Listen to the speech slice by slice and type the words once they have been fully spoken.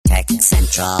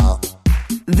Central.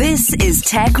 This is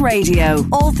Tech Radio.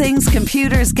 All things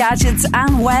computers, gadgets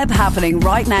and web happening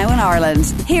right now in Ireland.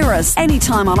 Hear us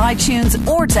anytime on iTunes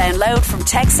or download from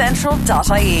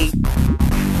techcentral.ie.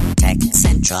 Tech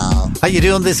Central. How you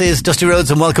doing? This is Dusty Rhodes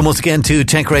and welcome once again to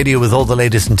Tech Radio with all the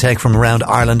latest in tech from around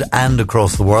Ireland and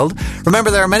across the world.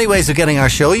 Remember, there are many ways of getting our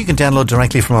show. You can download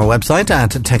directly from our website at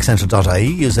techcentral.ie,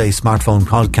 use a smartphone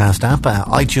podcast app,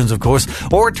 iTunes of course,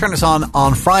 or turn us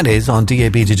on Fridays on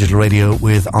DAB Digital Radio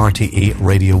with RTE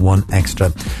Radio 1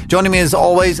 Extra. Joining me as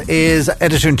always is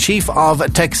Editor-in-Chief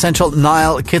of Tech Central,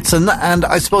 Niall Kitson, and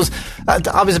I suppose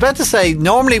I was about to say,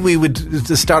 normally we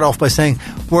would start off by saying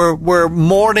we're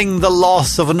mourning the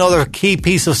loss of another key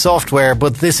piece of software,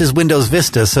 but this is Windows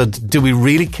Vista, so do we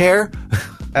really care?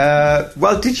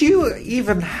 Well, did you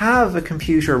even have a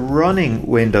computer running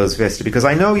Windows Vista? Because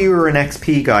I know you were an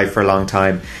XP guy for a long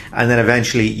time, and then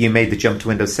eventually you made the jump to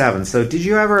Windows 7. So did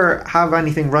you ever have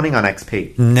anything running on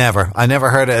XP? Never. I never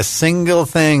heard a single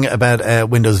thing about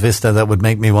Windows Vista that would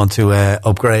make me want to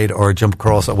upgrade or jump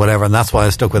across or whatever, and that's why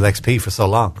I stuck with XP for so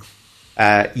long.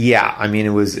 Yeah, I mean, it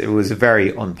was a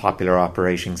very unpopular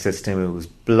operating system. It was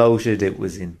bloated. It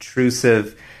was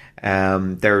intrusive.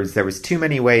 There was too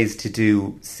many ways to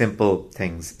do simple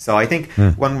things. So I think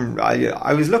when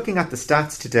I was looking at the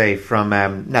stats today from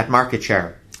Net Market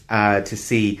Share to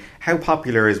see how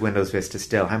popular is Windows Vista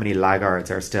still, how many laggards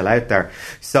are still out there.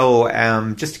 So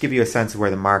just to give you a sense of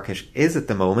where the market is at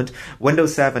the moment,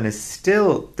 Windows 7 is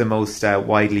still the most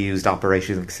widely used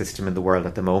operating system in the world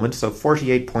at the moment. So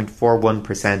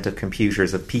 48.41% of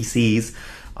computers, of PCs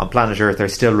on planet Earth are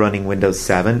still running Windows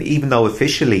 7, even though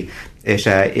officially it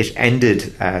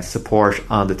ended support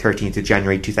on the 13th of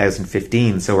January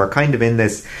 2015. So we're kind of in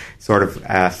this sort of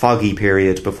foggy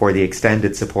period before the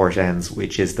extended support ends,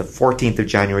 which is the 14th of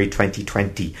January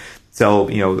 2020. So,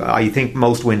 you know, I think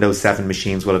most Windows 7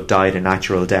 machines will have died a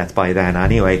natural death by then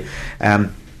anyway.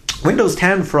 Windows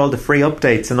 10, for all the free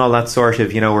updates and all that sort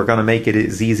of, you know, we're going to make it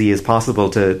as easy as possible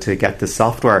to get the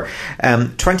software.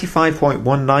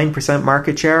 25.19%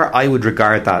 market share. I would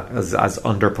regard that as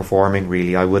underperforming,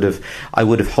 really. I would have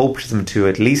hoped them to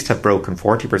at least have broken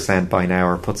 40% by now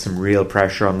or put some real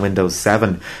pressure on Windows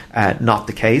 7. Not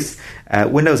the case.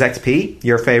 Windows XP,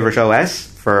 your favorite OS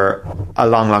for a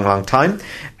long time,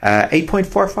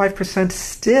 8.45%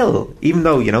 still, even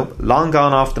though, you know, long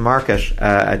gone off the market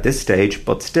at this stage,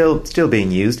 but still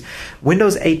being used.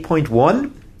 Windows 8.1,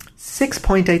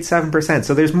 6.87%.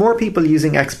 So there's more people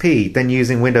using XP than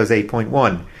using Windows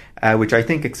 8.1, which I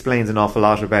think explains an awful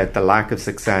lot about the lack of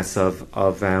success of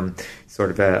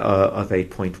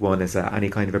 8.1 as any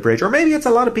kind of a bridge. Or maybe it's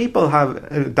a lot of people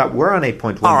that were on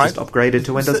 8.1 just upgraded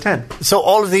to Windows 10. So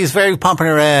all of these very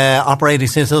popular operating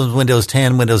systems, Windows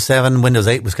 10, Windows 7, Windows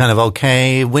 8 was kind of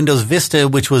okay. Windows Vista,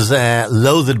 which was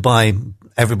loathed by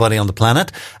everybody on the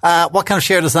planet. What kind of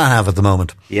share does that have at the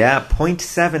moment? Yeah,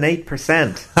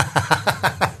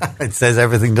 0.78%. It says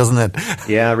everything, doesn't it?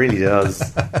 Yeah, it really does.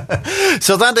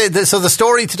 So the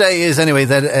story today is anyway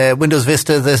that Windows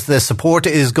Vista, the support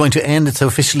is going to end. It's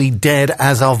officially dead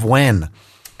as of when?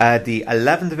 The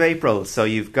 11th of April. So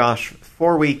you've got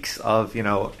 4 weeks of, you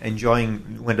know,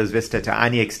 enjoying Windows Vista to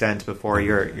any extent before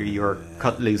you're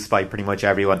cut loose by pretty much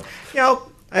everyone. You know,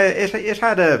 it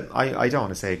had I don't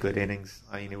want to say a good innings.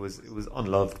 I mean, it was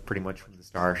unloved pretty much from the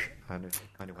start, and it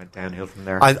kind of went downhill from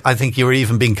there. I think you were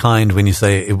even being kind when you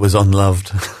say it was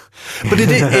unloved. But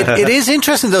it is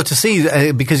interesting though to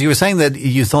see because you were saying that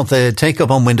you thought the take up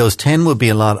on Windows 10 would be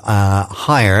a lot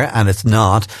higher, and it's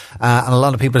not. And a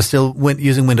lot of people are still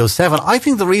using Windows 7. I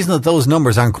think the reason that those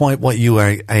numbers aren't quite what you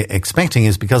are expecting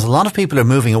is because a lot of people are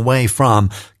moving away from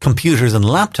computers and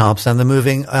laptops, and they're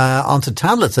moving onto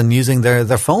tablets and using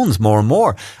their phones more and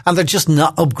more, and they're just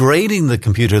not upgrading the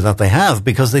computer that they have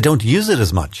because they don't use it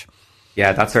as much.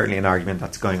 Yeah, that's certainly an argument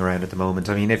that's going around at the moment.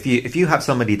 I mean, if you have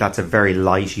somebody that's a very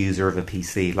light user of a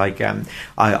PC, like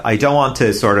I don't want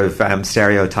to sort of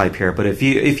stereotype here, but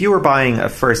if you were buying a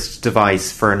first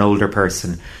device for an older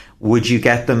person, would you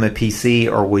get them a PC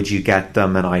or would you get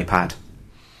them an iPad?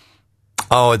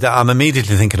 Oh, I'm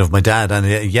immediately thinking of my dad,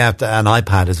 and yeah, an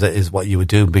iPad is what you would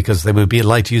do because they would be a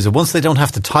light user. Once they don't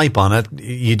have to type on it,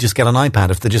 you just get an iPad.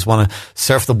 If they just want to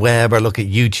surf the web or look at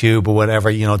YouTube or whatever,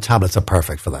 you know, tablets are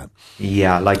perfect for that.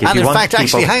 Yeah, like if and you in want fact, people...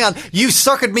 actually, hang on, you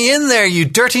suckered me in there, you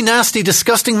dirty, nasty,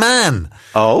 disgusting man.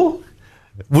 Oh?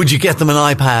 Would you get them an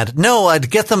iPad? No, I'd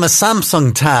get them a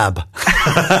Samsung Tab.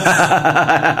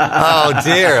 Oh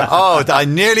dear! Oh, I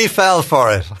nearly fell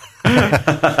for it.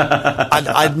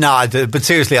 But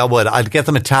seriously, I would. I'd get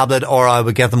them a tablet, or I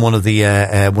would get them one of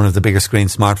the bigger screen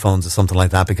smartphones or something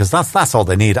like that, because that's all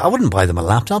they need. I wouldn't buy them a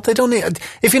laptop. They don't need.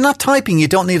 If you're not typing, you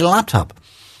don't need a laptop.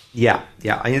 Yeah.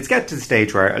 And it's get to the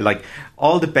stage where, like,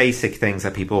 all the basic things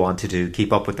that people want to do,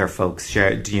 keep up with their folks,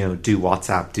 share, do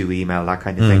WhatsApp, do email, that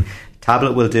kind of thing.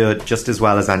 Tablet will do it just as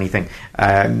well as anything.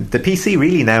 The PC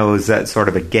really now is sort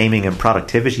of a gaming and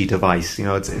productivity device.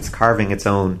 It's carving its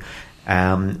own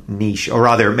niche, or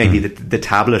rather maybe the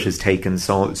tablet has taken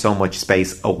so much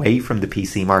space away from the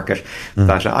PC market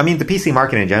that, the PC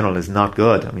market in general is not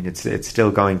good. It's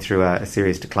still going through a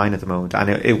serious decline at the moment, and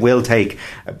it will take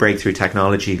a breakthrough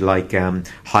technology like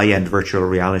high-end virtual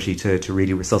reality to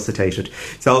really resuscitate it.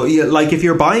 So, like, if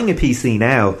you're buying a PC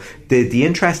now, the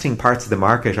interesting parts of the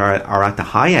market are at the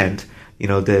high end.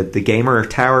 The gamer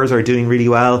towers are doing really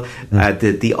well.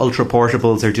 The ultra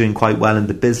portables are doing quite well in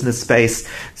the business space.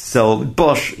 So,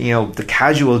 but the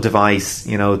casual device,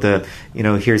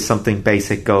 here's something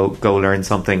basic, go learn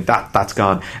something. That's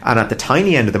gone. And at the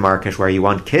tiny end of the market, where you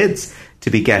want kids to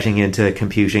be getting into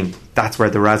computing, that's where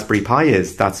the Raspberry Pi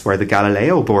is. That's where the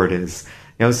Galileo board is.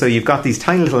 So you've got these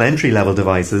tiny little entry-level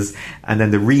devices, and then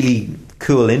the really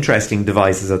cool, interesting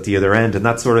devices at the other end. And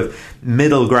that sort of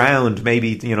middle ground,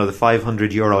 maybe, the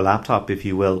 €500 laptop, if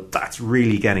you will, that's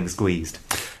really getting squeezed.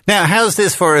 Now, how's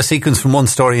this for a sequence from one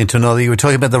story into another? You were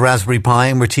talking about the Raspberry Pi,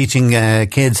 and we're teaching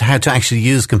kids how to actually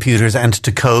use computers and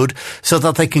to code so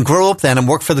that they can grow up then and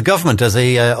work for the government as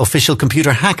a official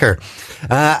computer hacker.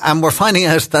 And we're finding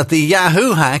out that the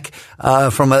Yahoo hack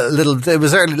from it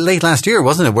was late last year,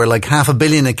 wasn't it, where like 500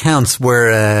 million accounts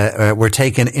were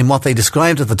taken in what they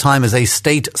described at the time as a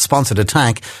state-sponsored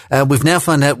attack. We've now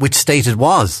found out which state it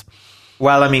was.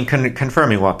 Well,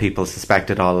 confirming what people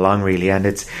suspected all along, really. And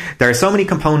there are so many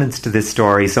components to this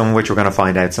story, some of which we're going to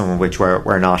find out, some of which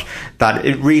we're not, that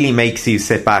it really makes you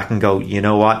sit back and go, you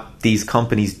know what? These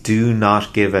companies do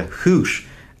not give a hoot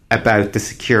about the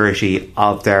security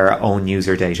of their own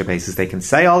user databases. They can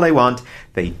say all they want.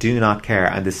 They do not care.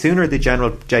 And the sooner the general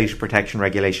data protection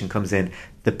regulation comes in,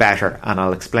 the better. And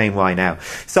I'll explain why now.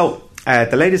 So,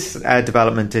 the latest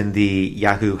development in the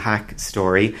Yahoo hack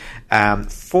story,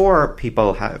 4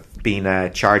 people have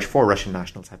been charged, 4 Russian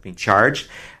nationals have been charged.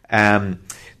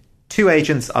 2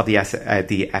 agents of the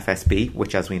FSB,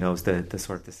 which, as we know, is the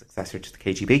sort of the successor to the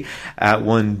KGB.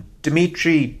 One,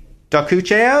 Dmitry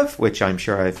Dokuchev, which I'm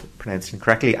sure I've pronounced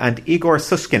incorrectly, and Igor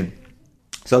Sushkin.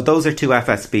 So those are 2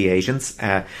 FSB agents.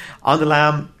 On the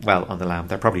lam,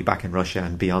 they're probably back in Russia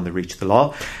and beyond the reach of the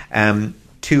law.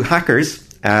 2 hackers,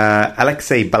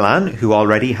 Alexei Balan, who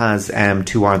already has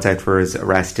 2 warrants out for his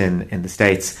arrest in the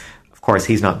States. Of course,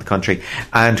 he's not in the country.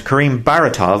 And Karim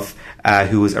Baratov,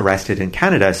 who was arrested in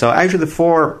Canada. So out of the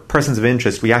 4 persons of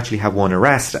interest, we actually have 1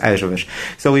 arrest out of it.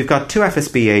 So we've got 2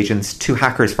 FSB agents, 2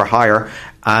 hackers for hire,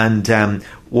 and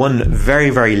 1 very,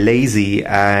 very lazy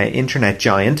internet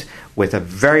giant with a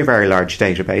very, very large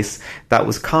database that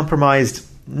was compromised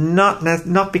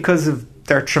not because of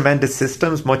their tremendous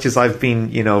systems, much as I've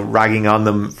been, ragging on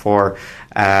them for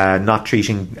not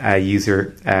treating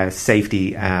user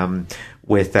safety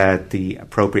with the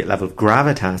appropriate level of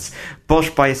gravitas,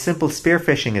 but by a simple spear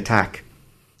phishing attack.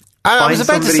 I was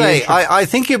about to say, I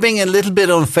think you're being a little bit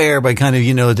unfair by kind of,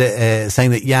 saying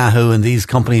that Yahoo and these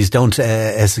companies don't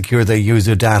secure their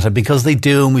user data, because they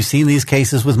do. And we've seen these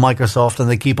cases with Microsoft, and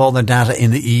they keep all their data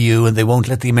in the EU and they won't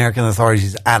let the American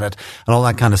authorities at it and all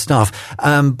that kind of stuff.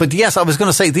 But yes, I was going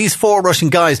to say, these 4 Russian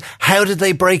guys, how did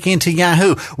they break into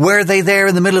Yahoo? Were they there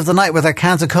in the middle of the night with their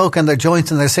cans of Coke and their joints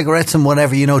and their cigarettes and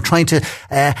whatever, trying to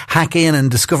hack in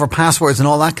and discover passwords and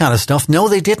all that kind of stuff? No,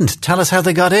 they didn't. Tell us how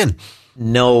they got in.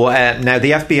 No, now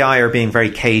the FBI are being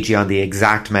very cagey on the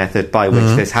exact method by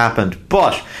which this happened,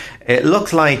 but it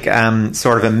looks like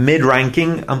sort of a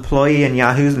mid-ranking employee in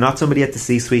Yahoo, not somebody at the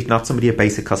C-suite, not somebody at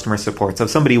basic customer support, so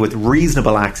somebody with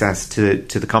reasonable access to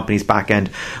the company's back end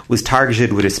was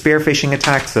targeted with a spear phishing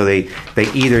attack. So they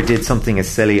either did something as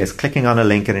silly as clicking on a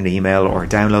link in an email or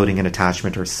downloading an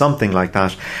attachment or something like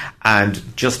that, and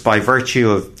just by virtue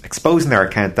of exposing their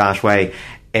account that way,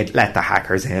 it let the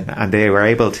hackers in, and they were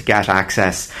able to get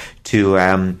access to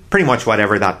pretty much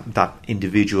whatever that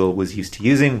individual was used to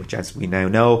using, which, as we now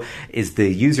know, is the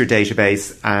user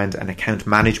database and an account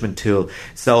management tool.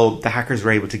 So the hackers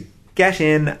were able to get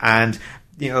in, and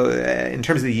in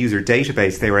terms of the user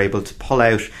database, they were able to pull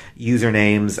out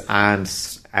usernames, and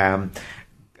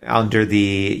under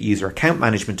the user account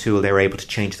management tool, they were able to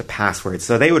change the password.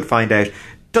 So they would find out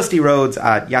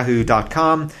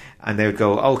dustyrhodes@yahoo.com, and they would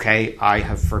go, okay, I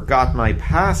have forgot my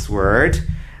password,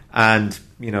 and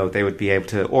they would be able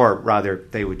to, or rather,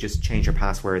 they would just change your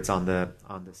passwords on the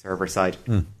server side.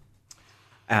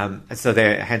 So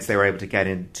they were able to get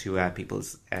into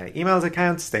people's emails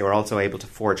accounts. They were also able to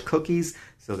forge cookies,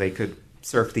 so they could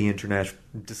surf the internet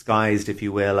disguised, if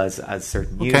you will, as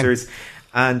certain users.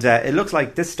 And it looks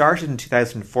like this started in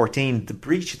 2014. The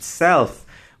breach itself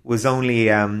was only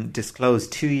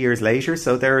disclosed 2 years later.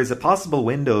 So there is a possible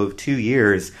window of 2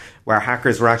 years where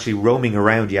hackers were actually roaming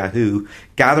around Yahoo,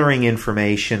 gathering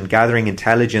information, gathering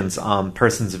intelligence on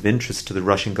persons of interest to the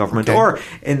Russian government, or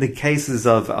in the cases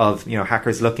of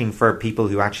hackers looking for people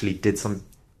who actually did some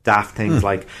daft things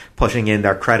like putting in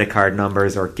their credit card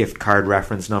numbers or gift card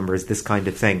reference numbers, this kind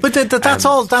of thing. But that's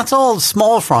all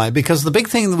small fry, because the big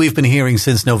thing that we've been hearing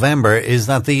since November is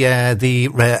that the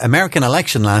American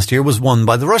election last year was won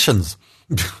by the Russians.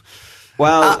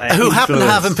 Well, who happen to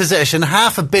have in possession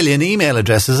 500 million email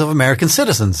addresses of American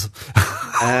citizens.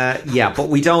 But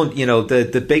we don't,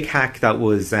 the big hack that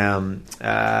was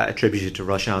attributed to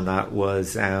Russia on that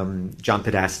was John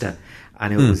Podesta.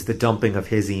 And it was the dumping of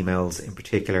his emails in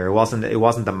particular. It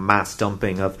wasn't the mass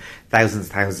dumping of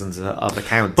thousands of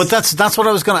accounts. But that's what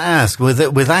I was going to ask.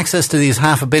 With access to these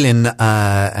 500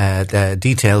 million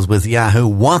details with Yahoo,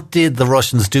 what did the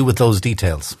Russians do with those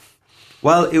details?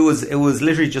 Well, it was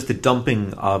literally just the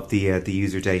dumping of the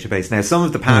user database. Now, some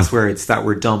of the passwords that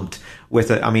were dumped with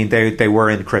it, they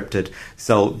were encrypted.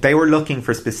 So they were looking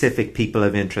for specific people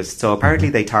of interest. So apparently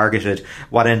they targeted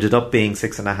what ended up being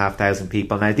 6,500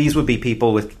 people. Now, these would be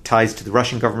people with ties to the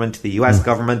Russian government, to the US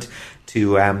government,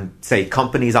 to, say,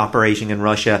 companies operating in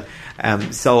Russia.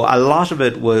 So a lot of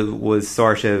it was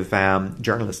sort of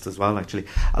journalists as well, actually.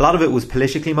 A lot of it was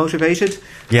politically motivated.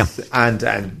 Yeah.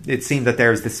 And it seemed that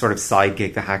there was this sort of side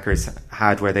gig the hackers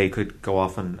had where they could go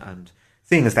off and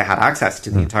seeing as they had access to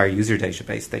the entire user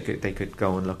database, they could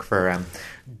go and look for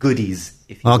goodies,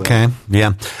 if you will. Okay,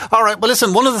 yeah. All right, well,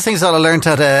 listen, one of the things that I learned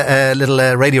at a little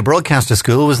radio broadcaster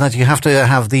school was that you have to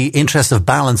have the interest of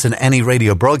balance in any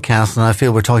radio broadcast, and I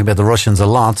feel we're talking about the Russians a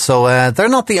lot. So they're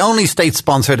not the only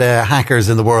state-sponsored hackers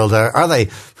in the world, are they?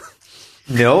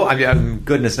 No,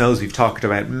 goodness knows we've talked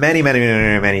about many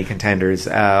contenders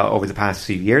over the past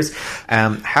few years.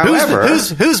 However,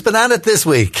 who's been at it this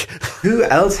week? Who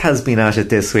else has been at it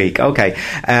this week? Okay,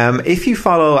 if you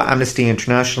follow Amnesty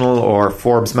International or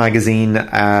Forbes magazine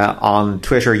on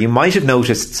Twitter, you might have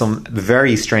noticed some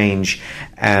very strange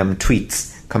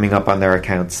tweets coming up on their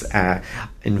accounts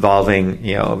involving,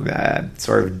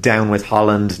 sort of down with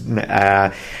Holland,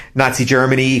 Nazi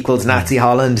Germany equals Nazi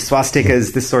Holland,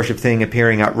 swastikas, this sort of thing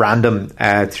appearing at random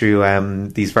through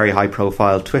these very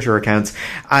high-profile Twitter accounts.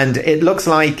 And it looks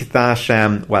like that,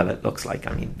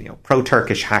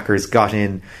 pro-Turkish hackers got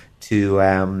in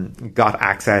got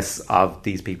access of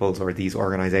these people's or these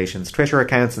organizations' Twitter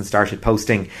accounts and started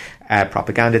posting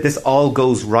propaganda. This all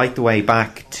goes right the way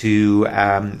back to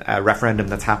a referendum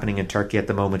that's happening in Turkey at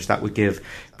the moment that would give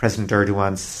President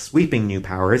Erdogan sweeping new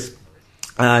powers,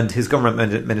 and his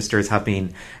government ministers have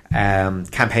been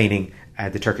campaigning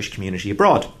the Turkish community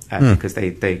abroad because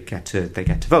they get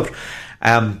to vote.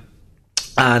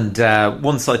 And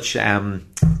one such,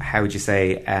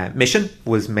 mission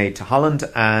was made to Holland,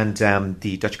 and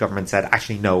the Dutch government said,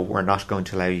 actually, no, we're not going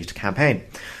to allow you to campaign.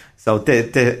 So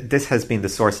this has been the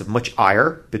source of much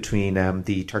ire between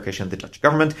the Turkish and the Dutch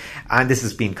government, and this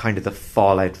has been kind of the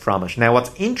fallout from it. Now,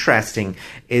 what's interesting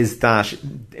is that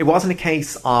it wasn't a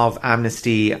case of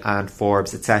Amnesty and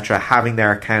Forbes, etc., having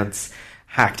their accounts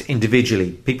hacked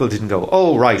individually. People didn't go,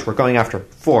 oh, right, we're going after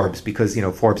Forbes because,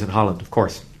 Forbes in Holland, of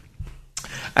course.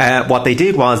 What they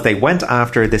did was they went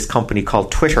after this company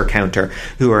called Twitter Counter,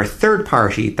 who are a third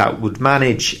party that would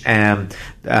manage. They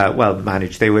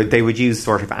would use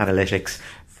sort of analytics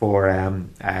for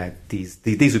these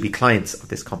would be clients of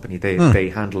this company. They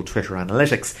handle Twitter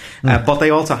analytics, but they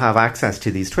also have access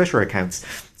to these Twitter accounts.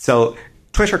 So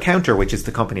Twitter Counter, which is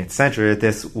the company at the centre of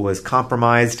this, was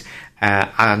compromised,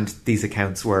 and these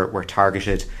accounts were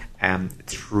targeted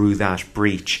through that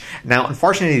breach. Now,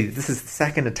 unfortunately, this is the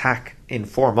second attack in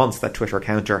 4 months that Twitter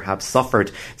Counter have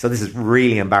suffered, so this is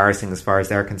really embarrassing as far as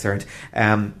they're concerned.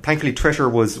 Thankfully, Twitter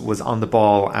was on the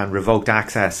ball and revoked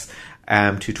access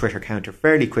to Twitter Counter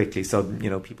fairly quickly, so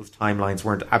people's timelines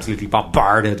weren't absolutely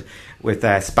bombarded with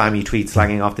spammy tweets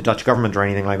slagging off the Dutch government or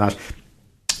anything like that.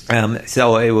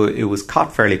 So it was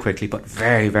caught fairly quickly, but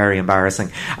very, very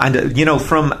embarrassing. And,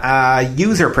 from a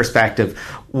user perspective,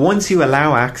 once you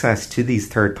allow access to these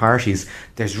third parties,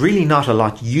 there's really not a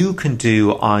lot you can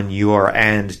do on your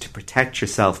end to protect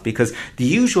yourself, because the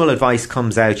usual advice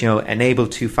comes out, enable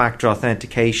two-factor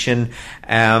authentication.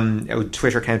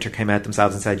 Twitter counter came out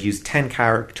themselves and said use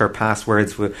 10-character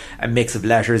passwords with a mix of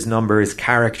letters, numbers,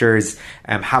 characters.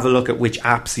 Have a look at which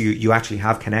apps you actually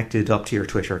have connected up to your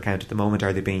Twitter account at the moment.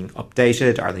 Are they being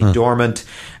updated? Are they dormant?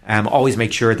 Always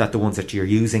make sure that the ones that you're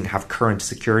using have current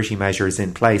security measures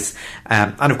in place.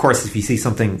 And of course, if you see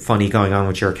something funny going on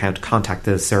with your account, contact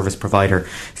the service provider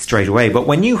straight away. But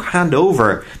when you hand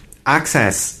over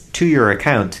access to your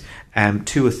account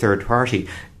to a third party,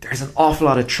 there's an awful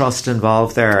lot of trust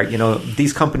involved there.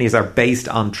 These companies are based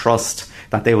on trust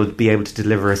that they will be able to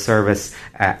deliver a service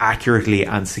accurately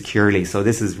and securely. So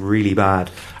this is really bad.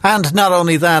 And not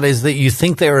only that, is that you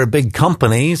think they're a big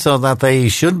company so that they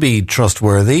should be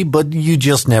trustworthy, but you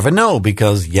just never know,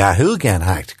 because Yahoo get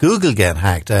hacked, Google get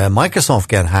hacked, Microsoft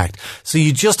get hacked. So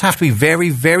you just have to be very,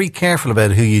 very careful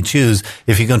about who you choose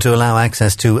if you're going to allow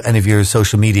access to any of your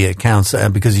social media accounts,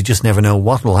 because you just never know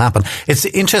what will happen. It's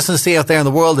interesting to see out there in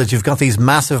the world that you've got these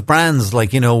massive brands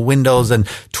like, Windows and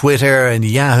Twitter and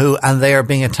Yahoo, and they are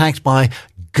being attacked by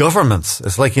governments.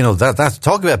 It's like, that's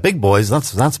talking about big boys.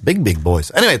 That's big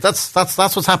boys. Anyway, that's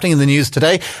what's happening in the news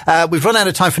today. We've run out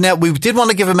of time for now. We did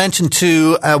want to give a mention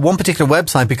to one particular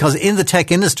website, because in the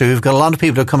tech industry, we've got a lot of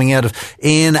people who are coming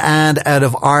in and out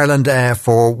of Ireland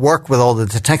for work with all the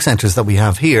tech centres that we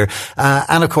have here.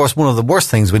 And of course, one of the worst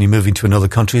things when you're moving to another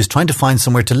country is trying to find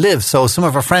somewhere to live. So some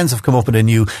of our friends have come up with a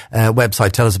new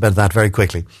website. Tell us about that very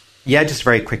quickly. Yeah, just a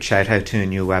very quick shout out to a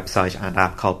new website and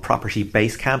app called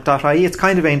propertybasecamp.ie. It's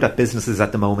kind of aimed at businesses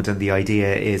at the moment, and the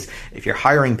idea is if you're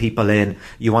hiring people in,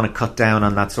 you want to cut down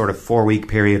on that sort of 4-week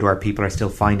period where people are still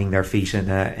finding their feet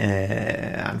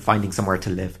and finding somewhere to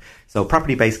live. So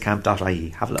propertybasecamp.ie,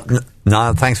 have a look.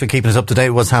 Niall, thanks for keeping us up to date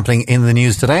with what's happening in the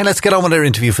news today. Let's get on with our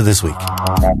interview for this week.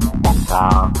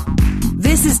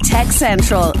 This is Tech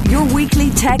Central, your weekly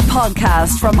tech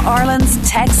podcast from Ireland's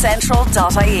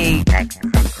techcentral.ie.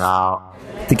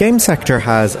 The game sector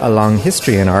has a long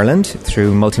history in Ireland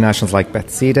through multinationals like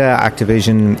Bethesda,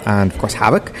 Activision and of course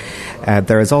Havoc.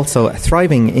 There is also a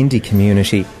thriving indie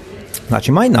community that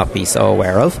you might not be so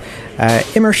aware of.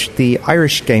 Imirt, the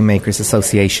Irish Game Makers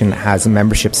Association, has a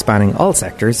membership spanning all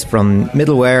sectors, from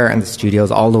middleware and the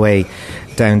studios all the way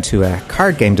down to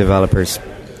card game developers.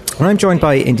 And I'm joined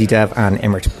by indie dev and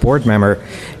Imirt board member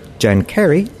Jen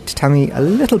Carey to tell me a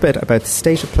little bit about the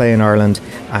state of play in Ireland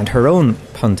and her own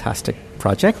puntastic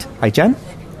project. Hi, Jen.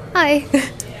 Hi.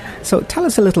 So tell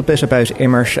us a little bit about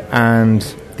Imirt and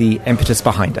the impetus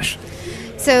behind it.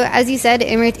 So, as you said,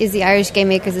 Imirt is the Irish Game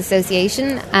Makers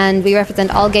Association, and we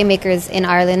represent all game makers in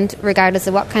Ireland, regardless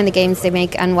of what kind of games they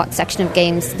make and what section of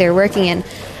games they're working in.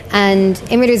 And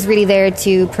Imirt is really there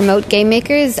to promote game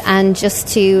makers and just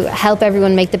to help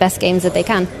everyone make the best games that they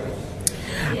can.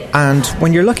 And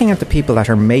when you're looking at the people that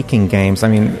are making games, I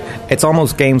mean, it's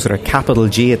almost games with a capital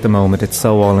G at the moment. It's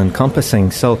so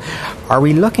all-encompassing. So are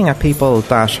we looking at people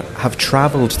that have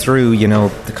travelled through,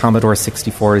 the Commodore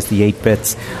 64s, the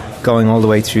 8-bits, going all the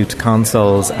way through to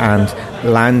consoles and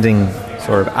landing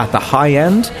sort of at the high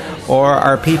end? Or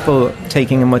are people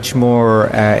taking a much more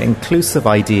inclusive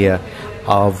idea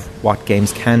of what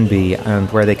games can be and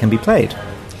where they can be played?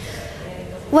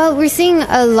 Well, we're seeing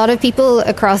a lot of people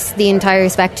across the entire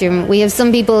spectrum. We have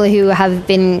some people who have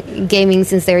been gaming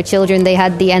since they were children. They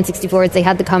had the N64s, they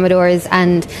had the Commodores,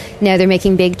 and now they're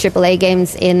making big AAA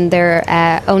games in their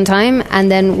own time.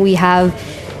 And then we have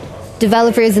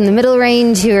developers in the middle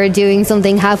range who are doing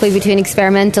something halfway between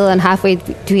experimental and halfway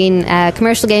between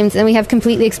commercial games. And we have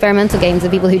completely experimental games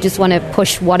of people who just want to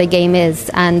push what a game is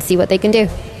and see what they can do.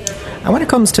 And when it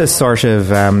comes to sort of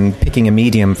picking a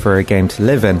medium for a game to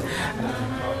live in,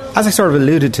 as I sort of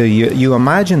alluded to, you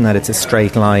imagine that it's a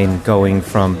straight line going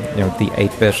from the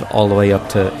 8-bit all the way up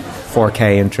to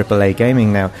 4K and AAA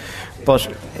gaming now. But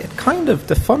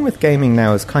the fun with gaming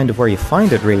now is kind of where you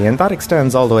find it, really, and that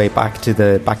extends all the way back to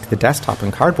the desktop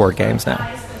and cardboard games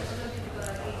now.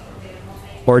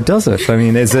 Or does it? I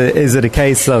mean, is it a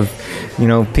case of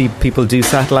people do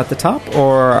settle at the top,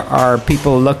 or are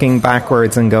people looking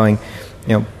backwards and going,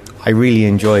 I really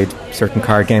enjoyed certain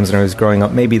card games when I was growing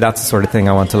up. Maybe that's the sort of thing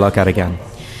I want to look at again.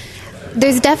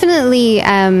 There's definitely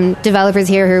developers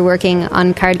here who are working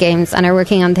on card games and are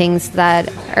working on things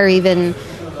that are even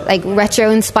like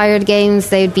retro-inspired games.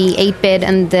 They would be 8-bit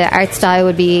and the art style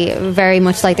would be very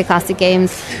much like the classic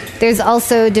games. There's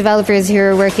also developers who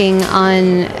are working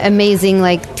on amazing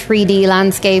 3D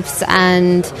landscapes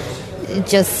and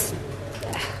just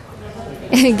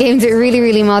games with really,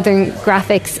 really modern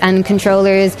graphics and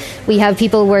controllers. We have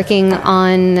people working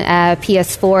on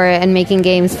PS4 and making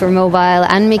games for mobile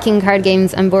and making card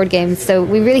games and board games. So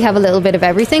we really have a little bit of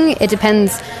everything. It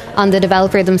depends on the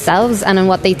developer themselves and on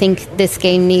what they think this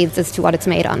game needs as to what it's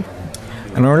made on.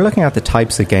 And we're looking at the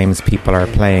types of games people are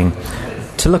playing.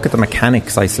 To look at the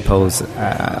mechanics, I suppose,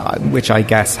 which I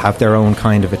guess have their own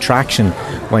kind of attraction.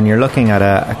 When you're looking at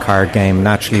a card game,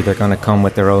 naturally they're going to come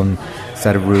with their own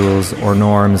set of rules or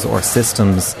norms or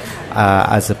systems,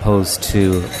 as opposed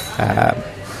to,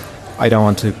 I don't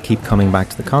want to keep coming back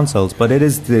to the consoles, but it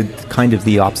is the kind of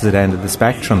the opposite end of the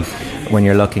spectrum when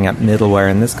you're looking at middleware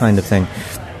and this kind of thing.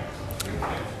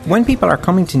 When people are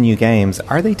coming to new games,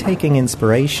 are they taking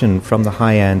inspiration from the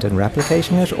high end and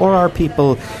replicating it, or are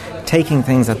people taking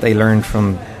things that they learned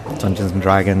from Dungeons and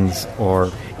Dragons or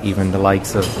even the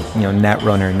likes of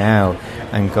Netrunner now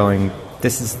and going,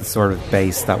 this is the sort of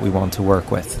base that we want to work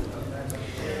with?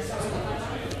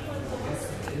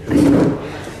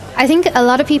 I think a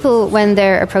lot of people, when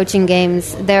they're approaching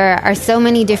games, there are so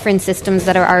many different systems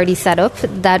that are already set up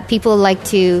that people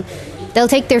they'll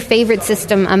take their favorite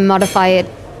system and modify it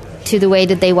to the way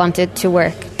that they want it to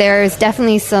work. There's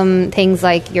definitely some things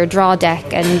like your draw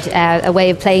deck and a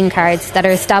way of playing cards that are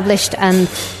established, and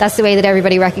that's the way that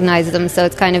everybody recognises them. So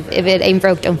it's kind of, if it ain't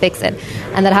broke, don't fix it.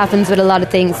 And that happens with a lot of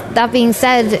things. That being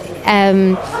said,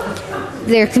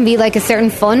 there can be like a certain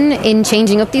fun in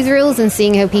changing up these rules and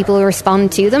seeing how people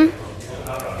respond to them.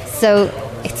 So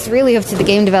it's really up to the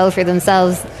game developer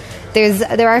themselves.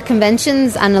 There are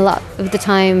conventions, and a lot of the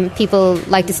time people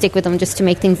like to stick with them just to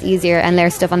make things easier and layer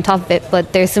stuff on top of it,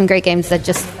 but there's some great games that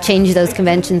just change those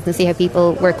conventions and see how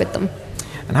people work with them.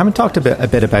 And having talked a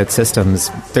bit about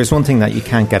systems, there's one thing that you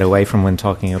can't get away from when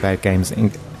talking about games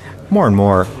more and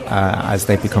more as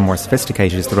they become more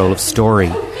sophisticated is the role of story.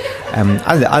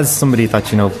 As somebody that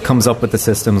comes up with the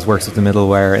systems, works with the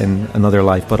middleware in another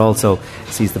life, but also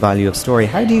sees the value of story,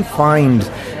 how do you find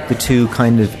the two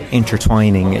kind of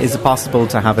intertwining? Is it possible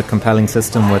to have a compelling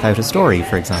system without a story,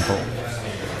 for example?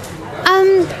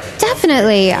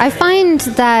 Definitely. I find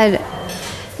that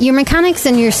your mechanics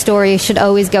and your story should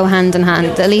always go hand in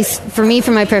hand. At least for me,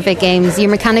 for my perfect games, your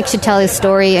mechanics should tell a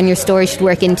story and your story should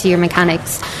work into your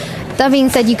mechanics. That being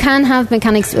said, you can have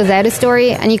mechanics without a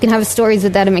story, and you can have stories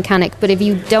without a mechanic. But if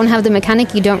you don't have the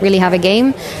mechanic, you don't really have a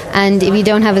game. And if you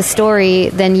don't have a story,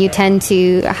 then you tend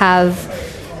to have,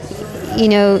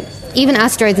 even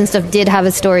Asteroids and stuff did have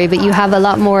a story, but you have a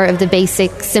lot more of the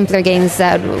basic, simpler games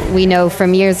that we know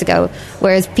from years ago.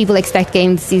 Whereas people expect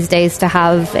games these days to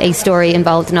have a story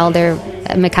involved in all their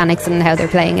mechanics and how they're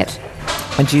playing it.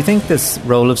 And do you think this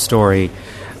role of story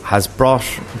has brought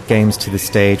games to the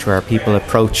stage where people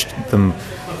approached them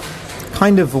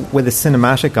kind of with a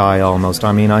cinematic eye almost?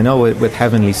 I mean, I know with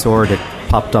Heavenly Sword it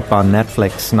popped up on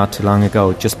Netflix not too long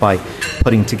ago just by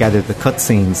putting together the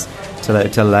cutscenes to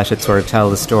let it sort of tell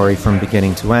the story from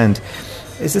beginning to end.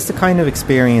 Is this the kind of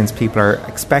experience people are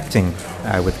expecting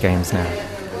with games now?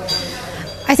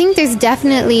 I think there's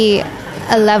definitely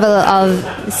a level of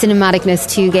cinematicness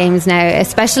to games now,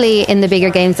 especially in the bigger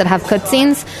games that have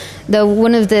cutscenes. Though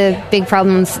one of the big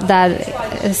problems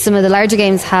that some of the larger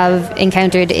games have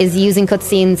encountered is using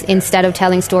cutscenes instead of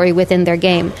telling story within their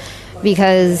game.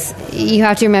 Because you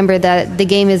have to remember that the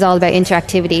game is all about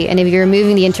interactivity, and if you're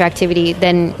removing the interactivity,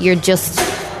 then you're just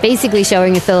basically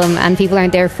showing a film, and people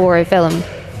aren't there for a film.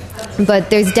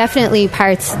 But there's definitely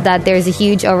parts that there's a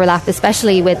huge overlap,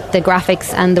 especially with the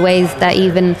graphics and the ways that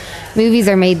even movies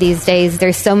are made these days.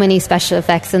 There's so many special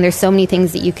effects and there's so many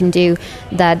things that you can do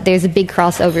that there's a big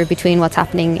crossover between what's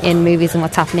happening in movies and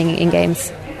what's happening in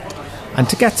games. And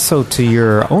to get to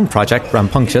your own project,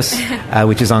 Rampunctious,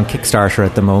 which is on Kickstarter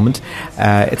at the moment,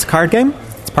 it's a card game,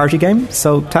 it's a party game,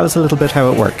 so tell us a little bit how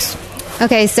it works.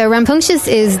 Okay, so Rampunctious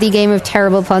is the game of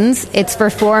terrible puns. It's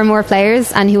for 4 or more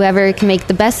players, and whoever can make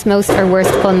the best, most or worst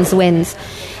puns wins.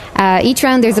 Each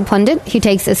round there's a pundit who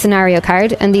takes a scenario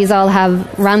card, and these all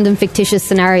have random fictitious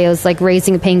scenarios like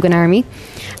raising a penguin army,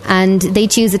 and they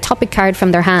choose a topic card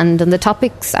from their hand, and the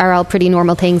topics are all pretty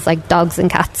normal things like dogs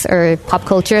and cats or pop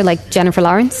culture like Jennifer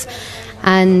Lawrence.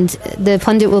 And the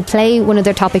pundit will play one of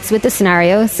their topics with the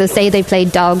scenario. So say they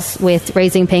played dogs with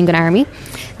raising penguin army,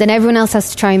 then everyone else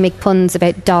has to try and make puns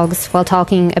about dogs while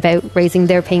talking about raising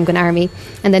their penguin army,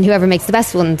 and then whoever makes the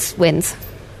best ones wins.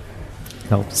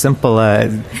 No, simple,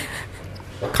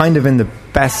 kind of in the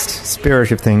best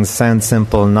spirit of things, sounds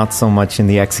simple, not so much in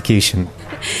the execution.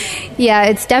 Yeah,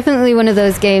 it's definitely one of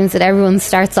those games that everyone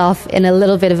starts off in a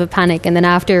little bit of a panic, and then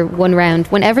after one round,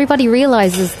 when everybody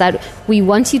realises that we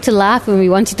want you to laugh and we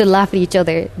want you to laugh at each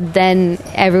other, then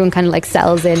everyone kind of like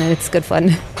settles in and it's good fun.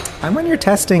 And when you're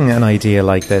testing an idea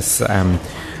like this,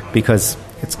 because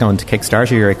it's going to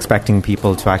Kickstarter, you're expecting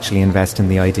people to actually invest in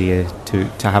the idea to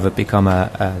have it become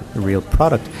a real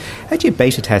product. How do you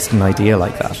beta test an idea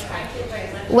like that?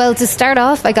 Well, to start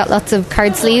off, I got lots of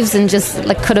card sleeves and just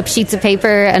like cut up sheets of paper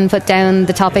and put down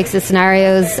the topics, the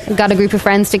scenarios, got a group of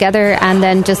friends together and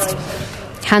then just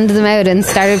handed them out and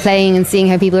started playing and seeing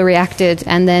how people reacted,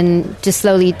 and then just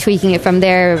slowly tweaking it from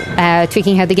there,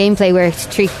 tweaking how the gameplay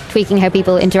worked, tweaking how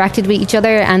people interacted with each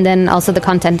other, and then also the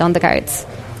content on the cards.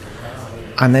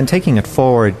 And then taking it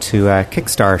forward to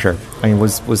Kickstarter, I mean,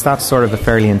 was that sort of a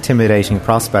fairly intimidating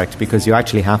prospect, because you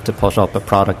actually have to put up a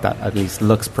product that at least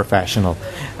looks professional,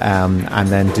 and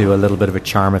then do a little bit of a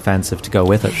charm offensive to go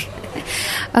with it?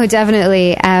 Oh,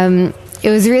 definitely. It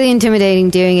was really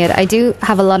intimidating doing it. I do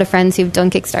have a lot of friends who've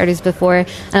done Kickstarters before and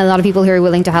a lot of people who are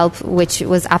willing to help, which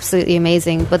was absolutely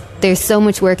amazing. But there's so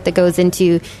much work that goes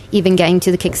into even getting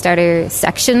to the Kickstarter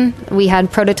section. We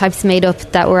had prototypes made up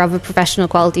that were of a professional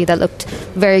quality that looked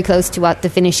very close to what the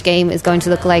finished game is going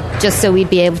to look like, just so we'd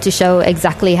be able to show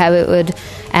exactly how it would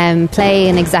play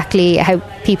and exactly how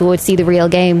people would see the real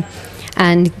game.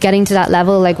 And getting to that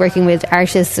level, like working with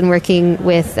artists and working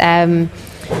with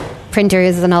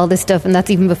printers and all this stuff, and that's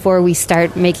even before we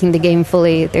start making the game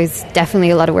fully. There's definitely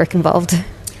a lot of work involved.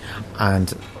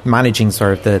 And managing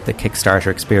sort of the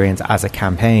Kickstarter experience as a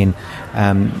campaign,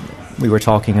 we were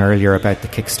talking earlier about the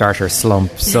Kickstarter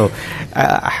slump. So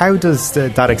how does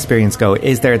that experience go?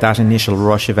 Is there that initial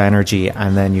rush of energy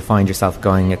and then you find yourself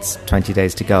going, it's 20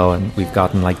 days to go and we've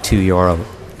gotten like €2?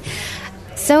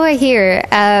 So I hear.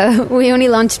 We only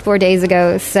launched 4 days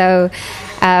ago, so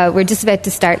we're just about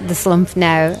to start the slump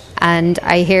now, and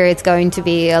I hear it's going to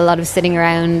be a lot of sitting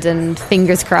around and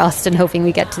fingers crossed and hoping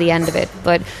we get to the end of it.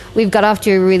 But we've got off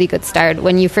to a really good start.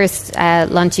 When you first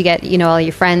launch, you get all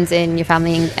your friends in, your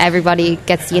family, and everybody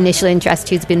gets the initial interest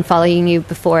who's been following you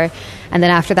before, and then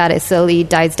after that it slowly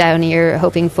dies down. You're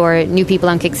hoping for new people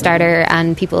on Kickstarter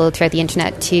and people throughout the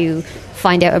internet to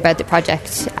find out about the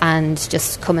project and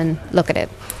just come and look at it.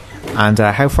 And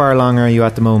how far along are you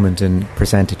at the moment in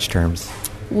percentage terms?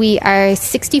 We are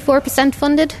 64%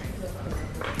 funded,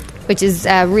 which is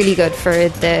really good for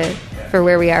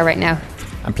where we are right now.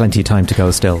 And plenty of time to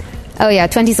go still. Oh yeah,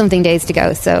 20-something days to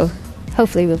go, so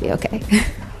hopefully we'll be okay.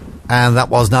 And that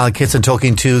was Niall Kitson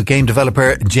talking to game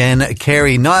developer Jen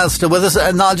Carey. Niall's still with us.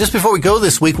 Niall, just before we go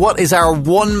this week, what is our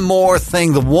one more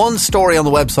thing, the one story on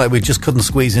the website we just couldn't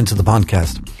squeeze into the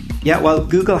podcast? Yeah, well,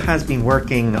 Google has been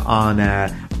working on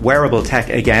wearable tech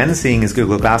again, seeing as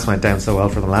Google Glass went down so well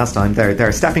for them last time.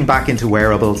 They're stepping back into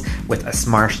wearables with a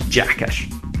smart jacket.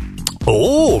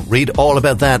 Oh, read all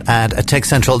about that at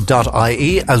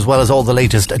techcentral.ie, as well as all the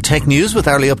latest tech news with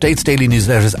hourly updates, daily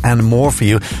newsletters and more for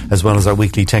you, as well as our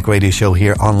weekly tech radio show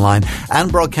here online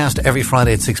and broadcast every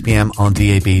Friday at 6 p.m. on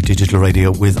DAB Digital Radio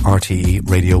with RTE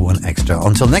Radio 1 Extra.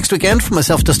 Until next weekend, from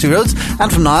myself, Dusty Rhodes,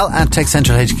 and from Niall at Tech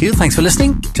Central HQ, thanks for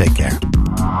listening. Take care.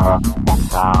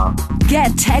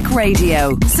 Get Tech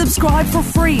Radio. Subscribe for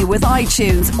free with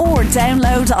iTunes or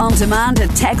download on demand at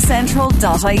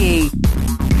techcentral.ie.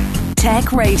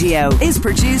 Tech Radio is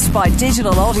produced by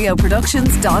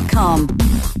digitalaudioproductions.com.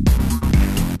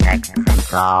 Tech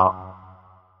Central.